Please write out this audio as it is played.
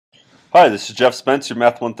Hi, this is Jeff Spence, your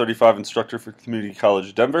Math 135 instructor for Community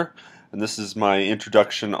College Denver, and this is my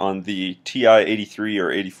introduction on the TI-83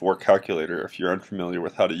 or 84 calculator if you're unfamiliar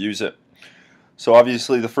with how to use it. So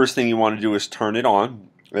obviously the first thing you want to do is turn it on,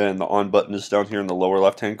 and the on button is down here in the lower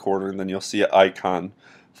left hand corner, and then you'll see an icon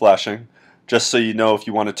flashing. Just so you know, if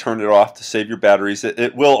you want to turn it off to save your batteries,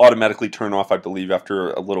 it will automatically turn off, I believe,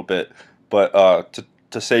 after a little bit, but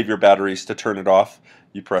to save your batteries, to turn it off,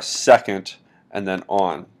 you press second and then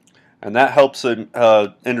on. And that helps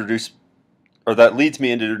introduce, or that leads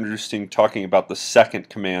me into talking about the second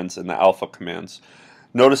commands and the alpha commands.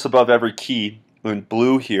 Notice above every key in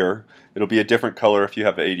blue here, it'll be a different color if you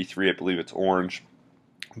have an 83, I believe it's orange.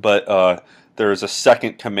 But there is a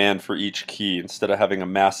second command for each key. Instead of having a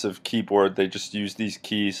massive keyboard, they just use these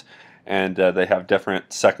keys, and they have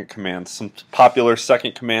different second commands. Some popular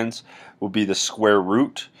second commands will be the square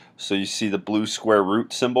root. So you see the blue square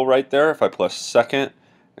root symbol right there. If I press second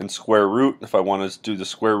and square root, if I want to do the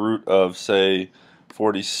square root of, say,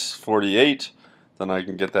 48, then I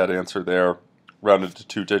can get that answer there. Rounded to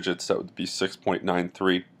 2 digits, that would be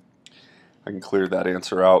 6.93. I can clear that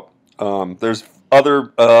answer out. There's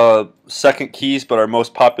other second keys, but our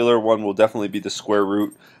most popular one will definitely be the square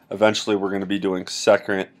root. Eventually we're going to be doing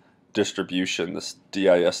second distribution, this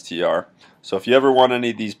DISTR. So if you ever want any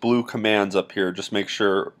of these blue commands up here, just make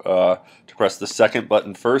sure to press the second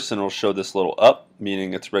button first, and it'll show this little up,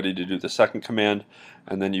 meaning it's ready to do the second command,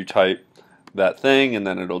 and then you type that thing, and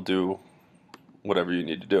then it'll do whatever you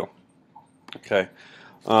need to do. Okay.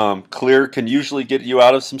 Clear can usually get you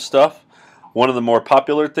out of some stuff. One of the more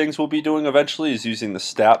popular things we'll be doing eventually is using the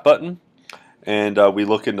stat button, and we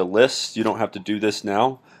look into lists. You don't have to do this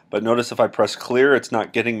now, but notice if I press clear, it's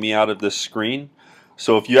not getting me out of this screen.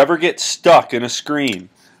 So if you ever get stuck in a screen,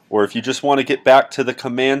 or if you just want to get back to the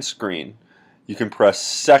command screen, you can press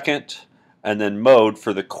second and then mode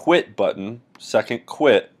for the quit button, second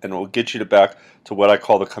quit, and it will get you back to what I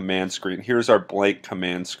call the command screen. Here's our blank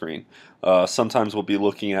command screen. Sometimes we'll be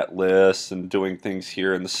looking at lists and doing things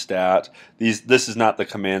here in the stat. This is not the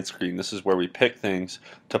command screen. This is where we pick things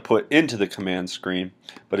to put into the command screen.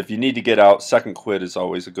 But if you need to get out, second quit is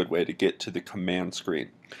always a good way to get to the command screen.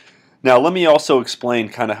 Now let me also explain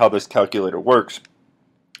kind of how this calculator works.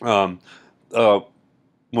 When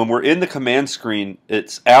we're in the command screen,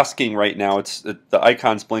 it's asking right now, the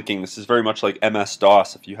icon's blinking. This is very much like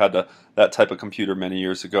MS-DOS if you had that type of computer many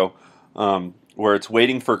years ago, where it's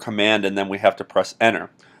waiting for command and then we have to press enter.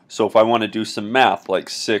 So if I want to do some math like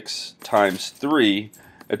 6 times 3,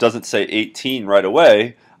 it doesn't say 18 right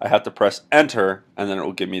away. I have to press enter and then it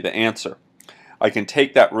will give me the answer. I can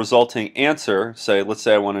take that resulting answer, let's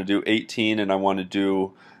say I want to do 18 and I want to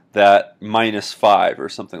do that minus 5 or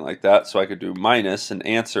something like that. So I could do minus, and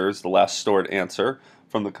answer is the last stored answer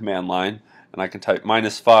from the command line, and I can type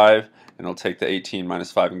minus 5 and it'll take the 18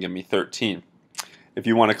 minus 5 and give me 13. If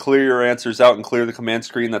you want to clear your answers out and clear the command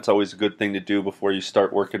screen, that's always a good thing to do before you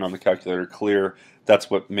start working on the calculator. Clear, that's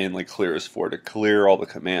what mainly clear is for, to clear all the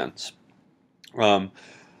commands.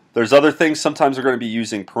 There's other things. Sometimes we're going to be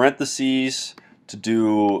using parentheses to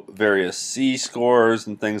do various z-scores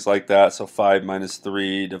and things like that. So 5 minus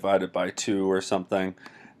 3 divided by 2 or something,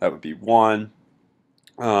 that would be 1,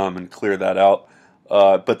 and clear that out.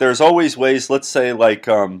 But there's always ways, let's say like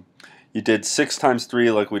you did 6 times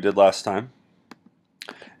 3 like we did last time,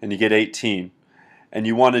 and you get 18. And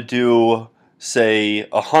you want to do, say,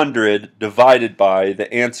 100 divided by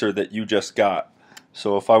the answer that you just got.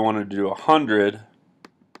 So if I wanted to do 100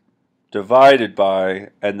 divided by,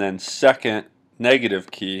 and then second negative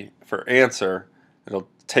key for answer, it'll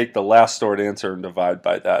take the last stored answer and divide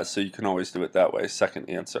by that. So you can always do it that way, second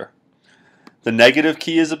answer. The negative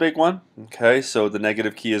key is a big one. Okay, so the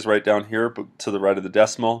negative key is right down here to the right of the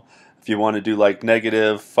decimal. If you want to do like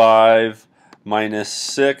negative 5 minus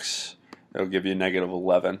 6, it'll give you negative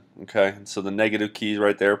 11. Okay, so the negative key is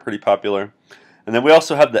right there, pretty popular. And then we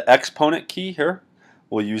also have the exponent key here.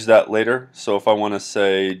 We'll use that later. So if I want to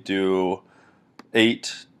say do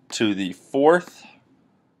 8 to the 4th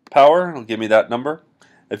power, it'll give me that number.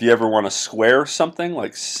 If you ever want to square something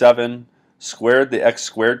like 7 squared, the x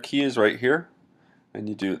squared key is right here, and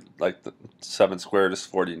you do like the 7 squared is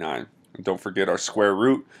 49. And don't forget our square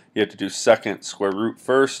root. You have to do second square root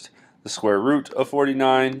first. The square root of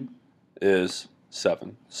 49 is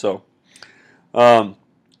 7. So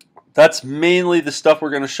that's mainly the stuff we're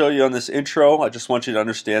going to show you on this intro. I just want you to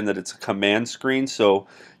understand that it's a command screen. So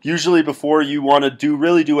usually before you want to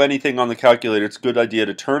really do anything on the calculator, it's a good idea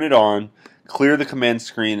to turn it on, clear the command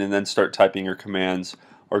screen, and then start typing your commands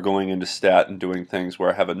or going into stat and doing things,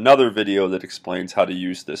 where I have another video that explains how to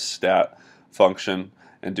use this stat function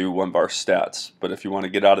and do 1-bar stats. But if you want to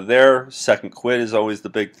get out of there, second quit is always the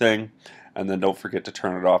big thing, and then don't forget to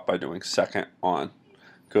turn it off by doing second on.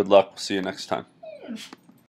 Good luck. We'll see you next time.